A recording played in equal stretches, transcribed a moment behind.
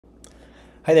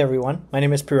Hi there everyone, my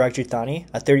name is Prerak Juthani,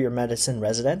 a third-year medicine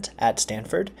resident at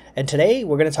Stanford, and today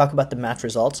we're going to talk about the match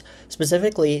results.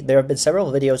 Specifically, there have been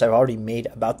several videos I've already made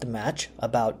about the match,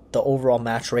 about the overall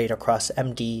match rate across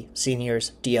MD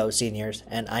seniors, DO seniors,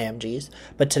 and IMGs,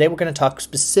 but today we're going to talk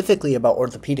specifically about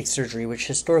orthopedic surgery, which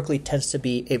historically tends to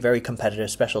be a very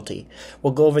competitive specialty.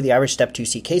 We'll go over the average Step 2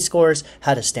 CK scores,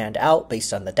 how to stand out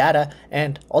based on the data,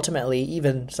 and ultimately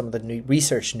even some of the new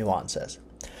research nuances.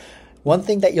 One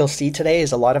thing that you'll see today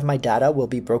is a lot of my data will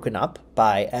be broken up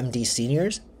by MD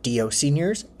seniors, DO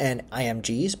seniors, and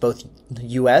IMGs, both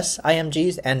US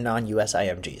IMGs and non-US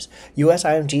IMGs. US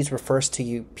IMGs refers to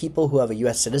you people who have a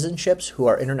US citizenships who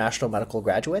are international medical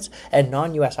graduates, and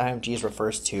non-US IMGs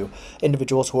refers to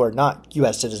individuals who are not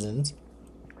US citizens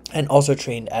and also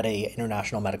trained at an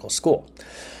international medical school.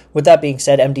 With that being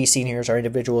said, MD seniors are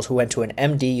individuals who went to an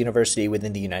MD university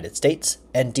within the United States,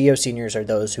 and DO seniors are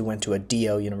those who went to a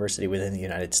DO university within the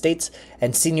United States,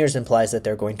 and seniors implies that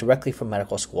they're going directly from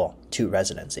medical school to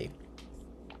residency.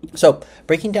 So,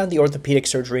 breaking down the orthopedic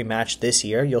surgery match this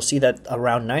year, you'll see that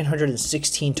around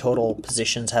 916 total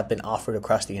positions have been offered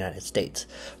across the United States.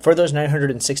 For those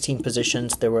 916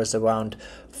 positions, there was around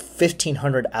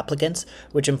 1,500 applicants,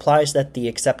 which implies that the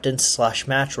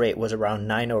acceptance/match rate was around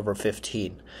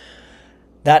 9/15.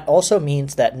 That also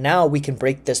means that now we can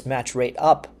break this match rate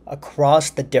up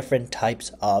across the different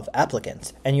types of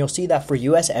applicants. And you'll see that for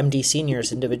US MD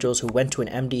seniors, individuals who went to an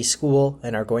MD school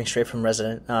and are going straight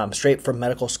from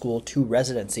medical school to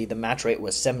residency, the match rate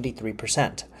was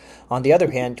 73%. On the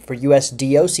other hand, for US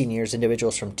DO seniors,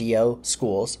 individuals from DO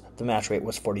schools, the match rate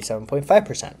was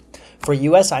 47.5%. For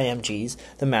US IMGs,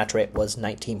 the match rate was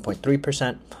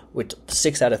 19.3%, with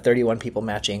 6 out of 31 people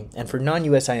matching, and for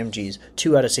non-US IMGs,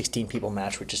 2 out of 16 people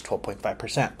match, which is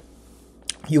 12.5%.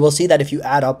 You will see that if you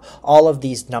add up all of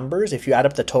these numbers, if you add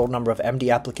up the total number of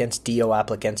MD applicants, DO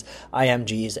applicants,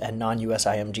 IMGs, and non-US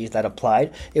IMGs that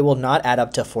applied, it will not add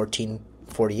up to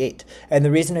 1448. And the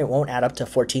reason it won't add up to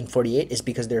 1448 is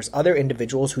because there's other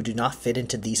individuals who do not fit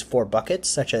into these 4 buckets,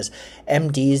 such as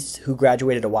MDs who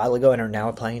graduated a while ago and are now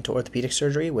applying to orthopedic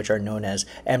surgery, which are known as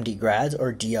MD grads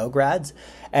or DO grads.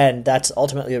 And that's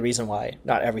ultimately the reason why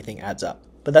not everything adds up.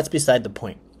 But that's beside the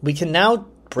point. We can now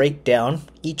break down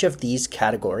each of these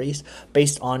categories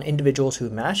based on individuals who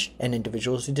matched and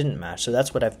individuals who didn't match. So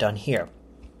that's what I've done here.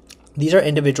 These are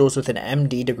individuals with an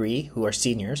MD degree who are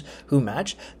seniors who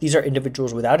match. These are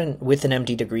individuals with an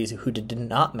MD degree who did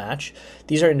not match.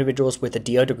 These are individuals with a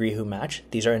DO degree who match.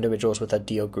 These are individuals with a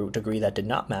DO degree that did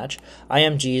not match.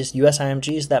 IMGs, US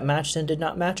IMGs that matched and did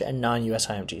not match, and non-US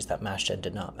IMGs that matched and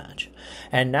did not match.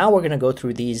 And now we're going to go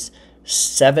through these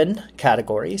 7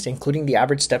 categories, including the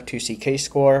average Step 2 CK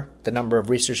score, the number of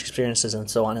research experiences, and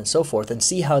so on and so forth, and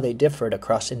see how they differed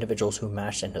across individuals who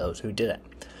matched and those who didn't.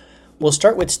 We'll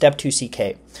start with Step 2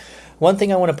 CK. One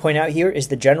thing I want to point out here is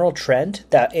the general trend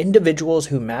that individuals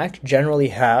who match generally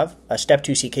have a Step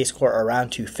 2 CK score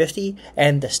around 250,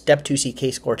 and the Step 2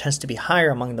 CK score tends to be higher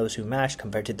among those who matched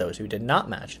compared to those who did not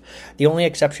match. The only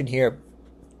exception here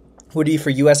would be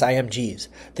for US IMGs.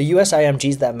 The US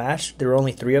IMGs that matched, there are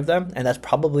only 3 of them, and that's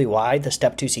probably why the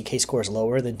Step 2 CK score is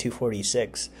lower than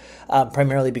 246,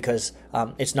 primarily because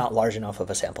it's not large enough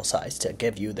of a sample size to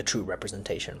give you the true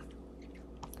representation.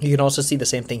 You can also see the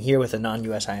same thing here with a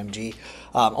non-US IMG,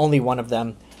 only one of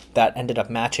them that ended up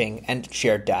matching and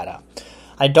shared data.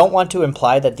 I don't want to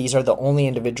imply that these are the only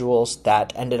individuals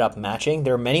that ended up matching.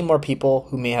 There are many more people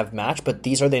who may have matched, but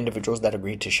these are the individuals that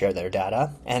agreed to share their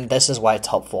data, and this is why it's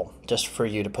helpful, just for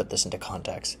you to put this into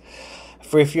context.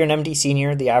 If you're an MD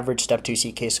senior, the average Step 2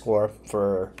 CK score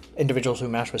for individuals who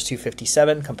matched was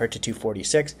 257 compared to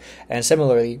 246, and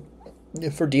similarly,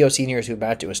 for DO seniors who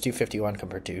matched, it was 251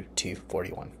 compared to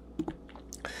 241.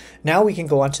 Now we can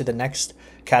go on to the next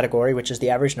category, which is the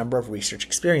average number of research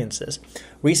experiences.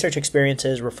 Research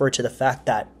experiences refer to the fact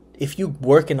that if you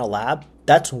work in a lab,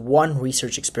 that's one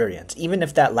research experience, even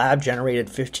if that lab generated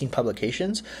 15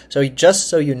 publications. So just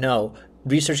so you know,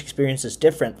 research experience is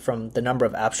different from the number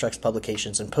of abstracts,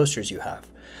 publications, and posters you have.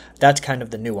 That's kind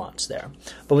of the nuance there.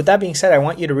 But with that being said, I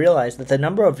want you to realize that the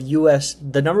number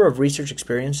of research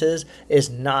experiences is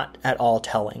not at all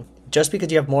telling. Just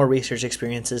because you have more research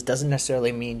experiences doesn't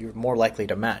necessarily mean you're more likely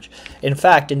to match. In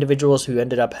fact, individuals who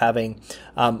ended up having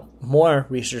more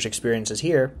research experiences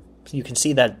here, you can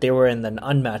see that they were in the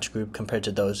unmatched group compared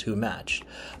to those who matched.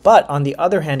 But on the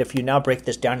other hand, if you now break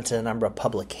this down into the number of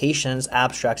publications,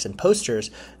 abstracts, and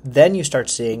posters, then you start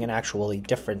seeing an actually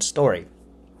different story.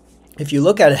 If you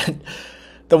look at it,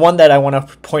 the one that I want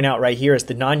to point out right here is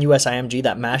the non-US IMG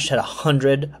that matched had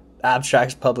 100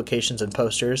 abstracts, publications, and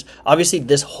posters. Obviously,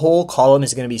 this whole column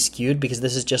is going to be skewed because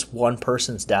this is just one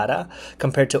person's data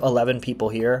compared to 11 people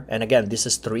here. And again, this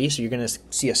is 3, so you're going to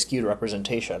see a skewed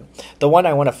representation. The one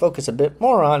I want to focus a bit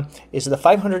more on is the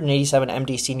 587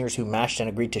 MD seniors who matched and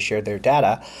agreed to share their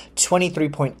data,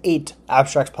 23.8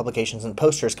 abstracts, publications, and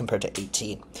posters compared to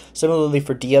 18. Similarly,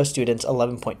 for DO students,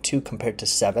 11.2 compared to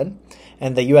 7,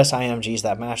 and the US IMGs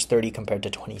that matched 30 compared to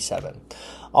 27.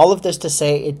 All of this to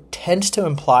say, it tends to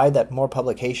imply that more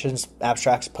publications,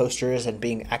 abstracts, posters, and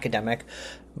being academic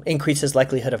increases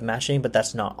likelihood of matching, but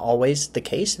that's not always the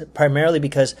case, primarily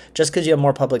because just because you have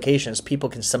more publications, people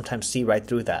can sometimes see right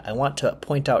through that. I want to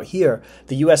point out here,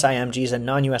 the US IMGs and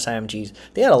non-US IMGs,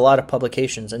 they had a lot of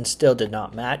publications and still did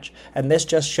not match, and this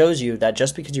just shows you that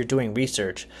just because you're doing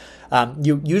research,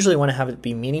 you usually want to have it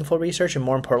be meaningful research and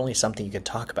more importantly, something you can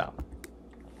talk about.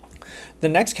 The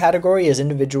next category is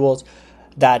individuals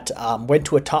that went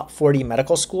to a top 40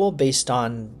 medical school based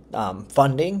on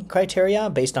funding criteria,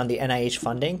 based on the NIH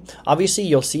funding. Obviously,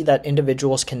 you'll see that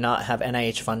individuals cannot have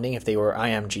NIH funding if they were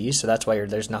IMGs, so that's why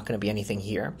there's not going to be anything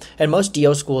here. And most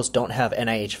DO schools don't have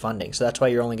NIH funding, so that's why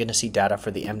you're only going to see data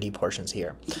for the MD portions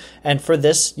here. And for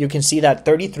this, you can see that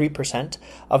 33%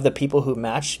 of the people who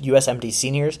matched US MD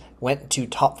seniors went to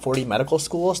top 40 medical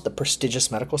schools, the prestigious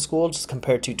medical schools,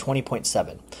 compared to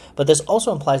 20.7. But this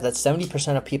also implies that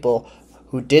 70% of people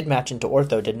who did match into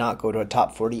ortho did not go to a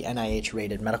top 40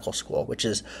 NIH-rated medical school, which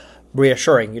is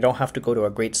reassuring. You don't have to go to a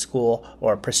great school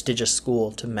or a prestigious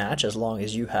school to match as long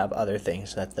as you have other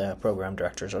things that the program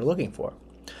directors are looking for.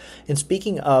 And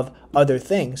speaking of other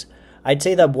things, I'd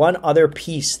say that one other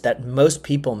piece that most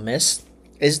people miss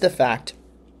is the fact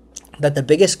that the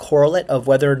biggest correlate of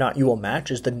whether or not you will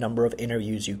match is the number of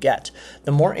interviews you get.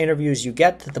 The more interviews you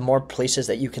get, the more places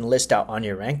that you can list out on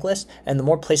your rank list, and the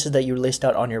more places that you list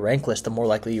out on your rank list, the more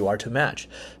likely you are to match.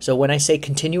 So when I say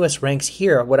continuous ranks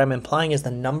here, what I'm implying is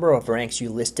the number of ranks you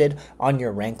listed on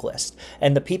your rank list.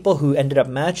 And the people who ended up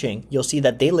matching, you'll see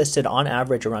that they listed on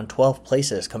average around 12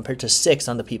 places compared to 6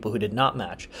 on the people who did not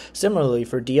match. Similarly,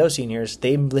 for DO seniors,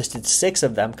 they listed 6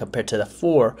 of them compared to the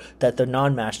 4 that the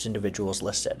non-matched individuals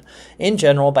listed. In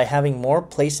general, by having more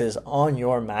places on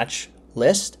your match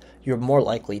list, you're more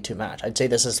likely to match. I'd say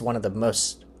this is one of the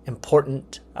most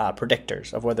important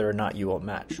predictors of whether or not you will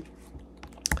match.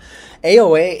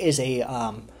 AOA is a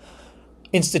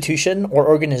institution or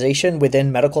organization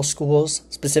within medical schools,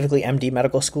 specifically MD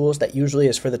medical schools, that usually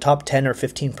is for the top 10 or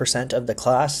 15% of the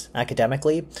class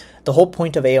academically. The whole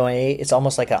point of AOA, it's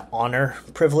almost like an honor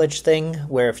privilege thing,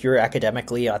 where if you're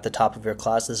academically at the top of your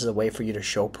class, this is a way for you to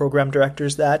show program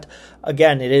directors that.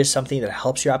 Again, it is something that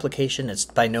helps your application. It's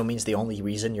by no means the only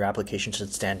reason your application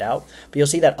should stand out. But you'll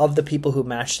see that of the people who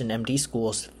matched in MD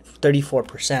schools,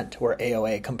 34% were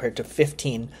AOA compared to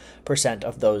 15%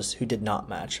 of those who did not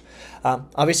match.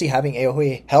 Obviously, having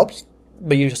AOA helps,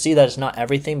 but you'll see that it's not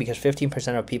everything because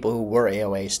 15% of people who were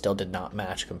AOA still did not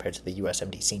match compared to the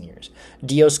USMD seniors.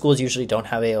 DO schools usually don't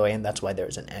have AOA, and that's why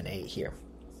there's an NA here.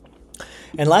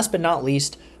 And last but not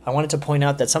least, I wanted to point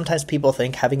out that sometimes people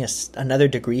think having another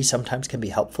degree sometimes can be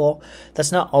helpful.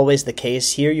 That's not always the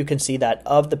case. Here you can see that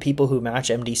of the people who match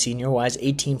MD senior-wise,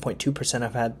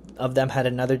 18.2% of them had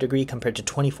another degree compared to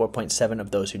 24.7%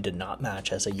 of those who did not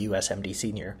match as a US MD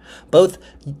senior. Both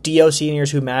DO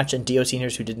seniors who matched and DO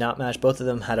seniors who did not match, both of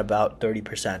them had about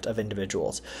 30% of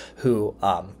individuals who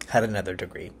had another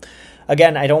degree.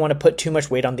 Again, I don't want to put too much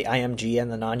weight on the IMG and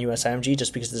the non-US IMG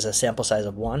just because there's a sample size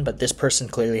of 1, but this person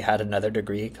clearly had another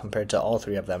degree compared to all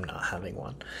 3 of them not having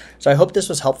one. So I hope this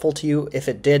was helpful to you. If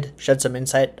it did shed some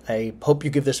insight, I hope you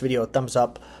give this video a thumbs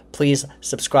up. Please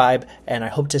subscribe, and I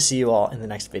hope to see you all in the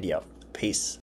next video. Peace.